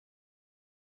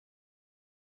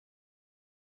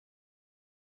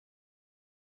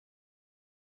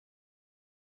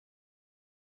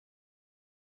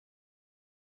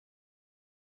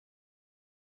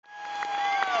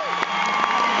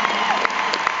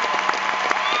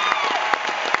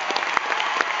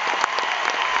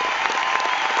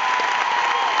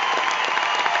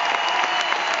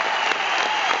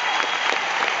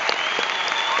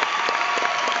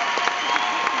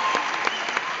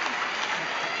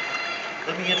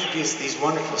Let me introduce these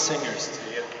wonderful singers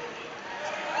to you.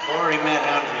 I've already met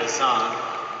Andrea Zonn,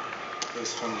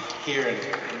 who's from here in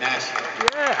Nashville.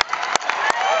 Yeah.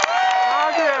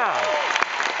 Andrea.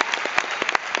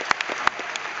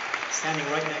 Standing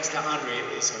right next to Andrea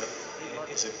is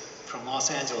from Los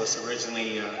Angeles,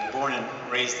 originally born and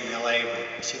raised in LA,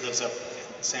 but she lives up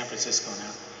in San Francisco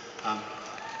now.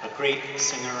 A great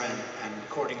singer and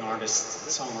recording artist,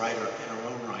 songwriter in her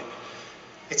own right.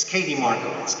 It's Katie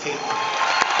Markowitz. Katie.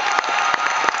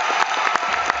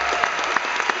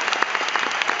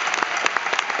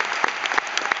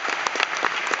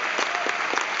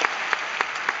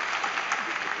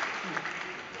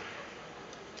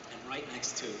 And right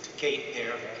next to Kate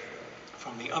there,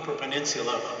 from the Upper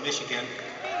Peninsula of Michigan.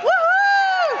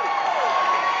 Woo-hoo!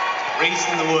 Raised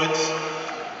in the woods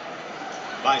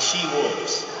by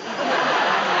she-wolves.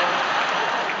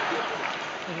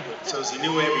 So she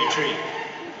knew every tree.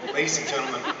 Ladies and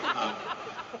gentlemen,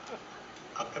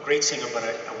 a great singer, but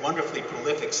a wonderfully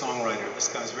prolific songwriter. This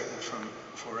guy's written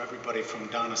for everybody from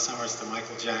Donna Summers to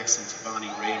Michael Jackson to Bonnie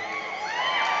Raitt.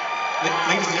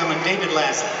 Ladies and gentlemen, David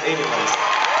Lasley. David Lasley.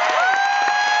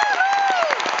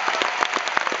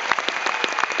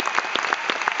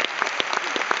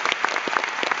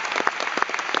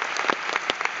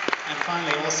 And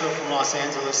finally, also from Los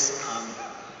Angeles,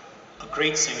 a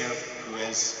great singer who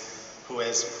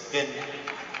has been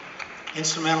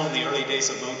instrumental in the early days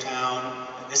of Motown.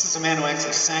 This is a man who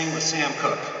actually sang with Sam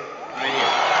Cooke, right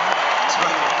here. That's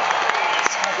right.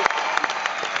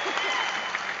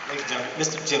 Ladies and gentlemen,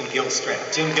 Mr. Jim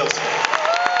Gilstrap. Jim Gilstrap.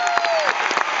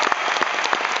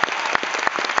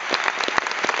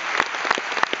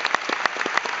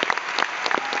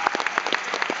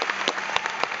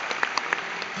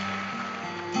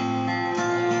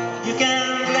 You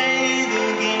can play the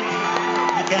game,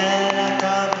 you can act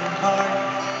out the part,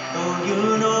 though you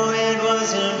know it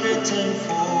wasn't written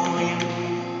for you.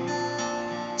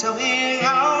 Tell me,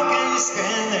 how can you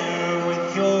stand there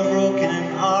with your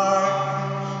broken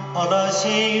heart, all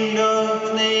ashamed of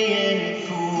playing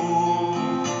fool?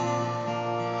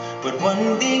 But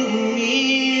one thing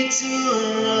leads to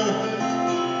another,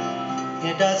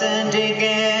 it doesn't take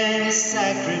any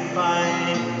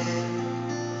sacrifice.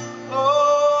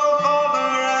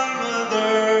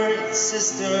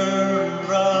 Sister and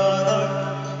brother,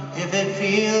 if it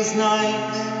feels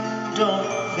nice, don't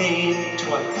think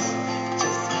twice.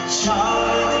 Just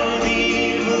shower the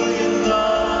people you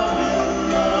love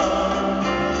with love.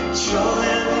 Show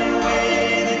them the way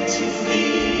that you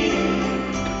feel.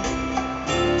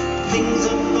 Things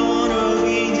are gonna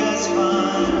be just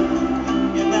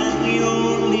fine, if that we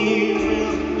only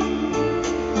will.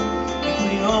 If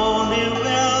we only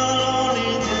will,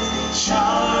 only just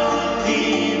shower the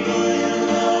people.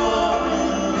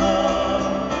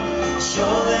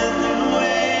 Show them the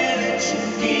way that you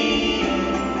feel.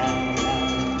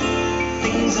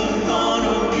 Things are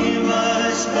gonna be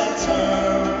much better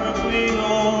if we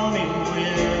only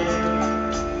will.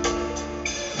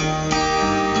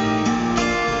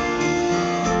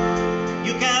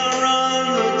 You can run,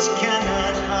 but you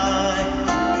cannot hide.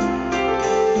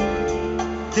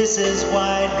 This is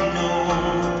widely known.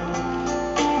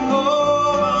 Oh,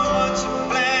 what you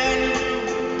plan to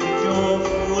do with your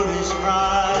foolish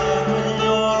pride.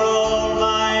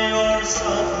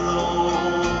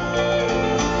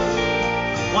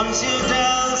 Once you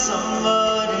tell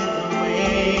somebody the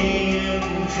way you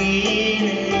can feel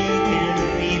it, you can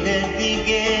feel it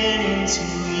beginning to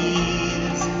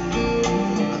ease.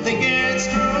 I think it's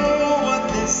true what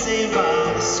they say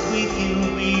about a squeaky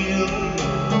wheel.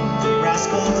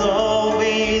 Rascals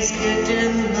always get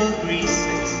in the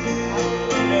greases.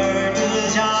 Learn to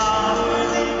shower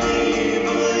the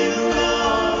people you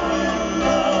love and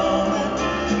love,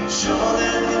 and show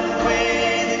them the way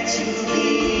that you feel.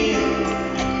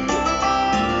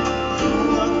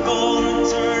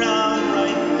 Turn out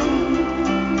right,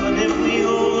 but if we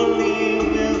only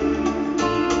will,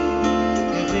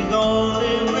 if we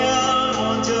only will,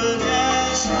 want to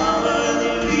just shower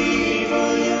the people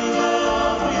you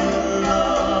love with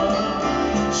love,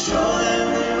 show them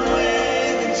the way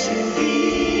that you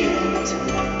feel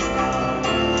tonight.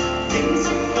 Things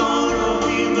are gonna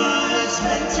be much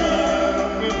better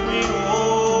if we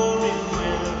only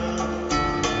will.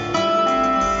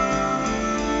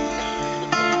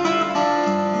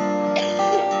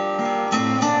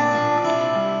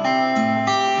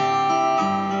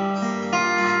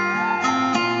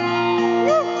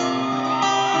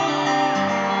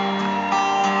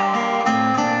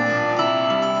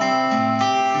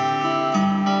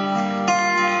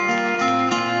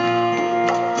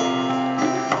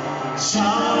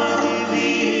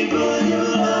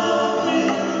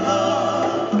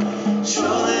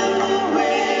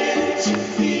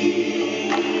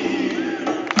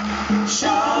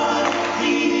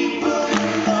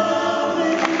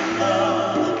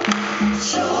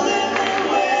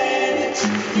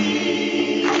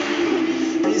 They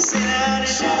said I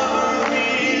never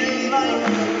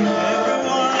realized